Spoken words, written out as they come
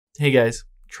Hey guys,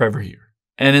 Trevor here.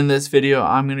 And in this video,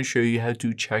 I'm going to show you how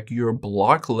to check your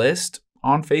block list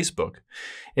on Facebook.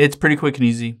 It's pretty quick and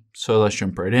easy, so let's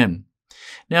jump right in.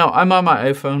 Now, I'm on my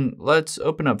iPhone. Let's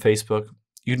open up Facebook.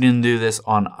 You can do this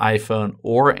on iPhone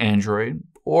or Android,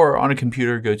 or on a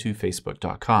computer, go to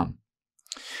facebook.com.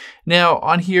 Now,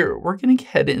 on here, we're going to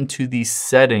head into the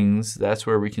settings. That's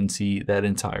where we can see that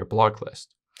entire block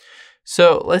list.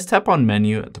 So let's tap on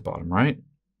menu at the bottom right.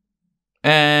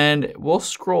 And we'll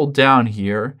scroll down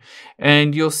here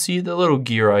and you'll see the little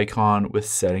gear icon with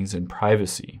settings and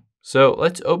privacy. So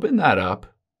let's open that up.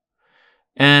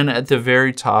 And at the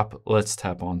very top, let's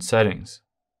tap on settings.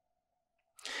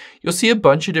 You'll see a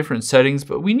bunch of different settings,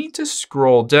 but we need to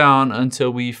scroll down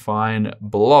until we find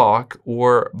block,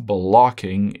 or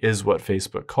blocking is what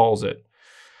Facebook calls it.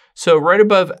 So right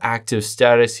above active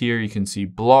status here, you can see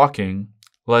blocking.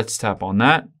 Let's tap on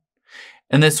that.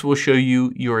 And this will show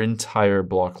you your entire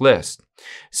block list.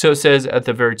 So it says at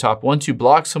the very top, once you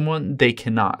block someone, they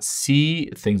cannot see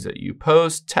things that you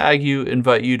post, tag you,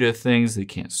 invite you to things. They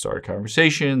can't start a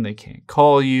conversation. They can't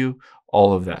call you,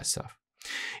 all of that stuff.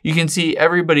 You can see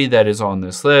everybody that is on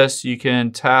this list. You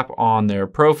can tap on their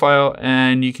profile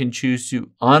and you can choose to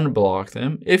unblock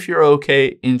them if you're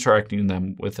okay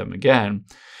interacting with them again,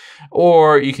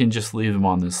 or you can just leave them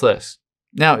on this list.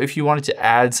 Now, if you wanted to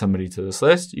add somebody to this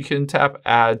list, you can tap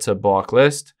add to block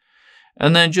list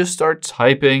and then just start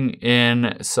typing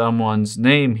in someone's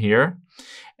name here.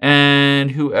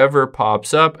 And whoever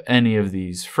pops up, any of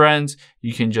these friends,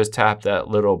 you can just tap that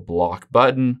little block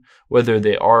button, whether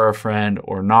they are a friend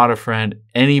or not a friend.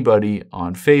 Anybody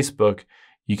on Facebook,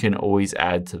 you can always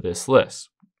add to this list.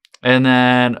 And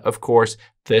then, of course,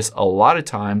 this a lot of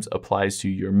times applies to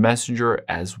your Messenger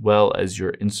as well as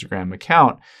your Instagram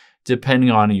account, depending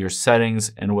on your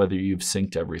settings and whether you've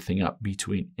synced everything up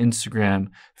between Instagram,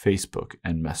 Facebook,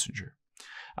 and Messenger.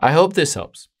 I hope this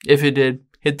helps. If it did,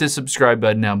 hit the subscribe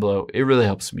button down below. It really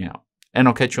helps me out. And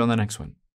I'll catch you on the next one.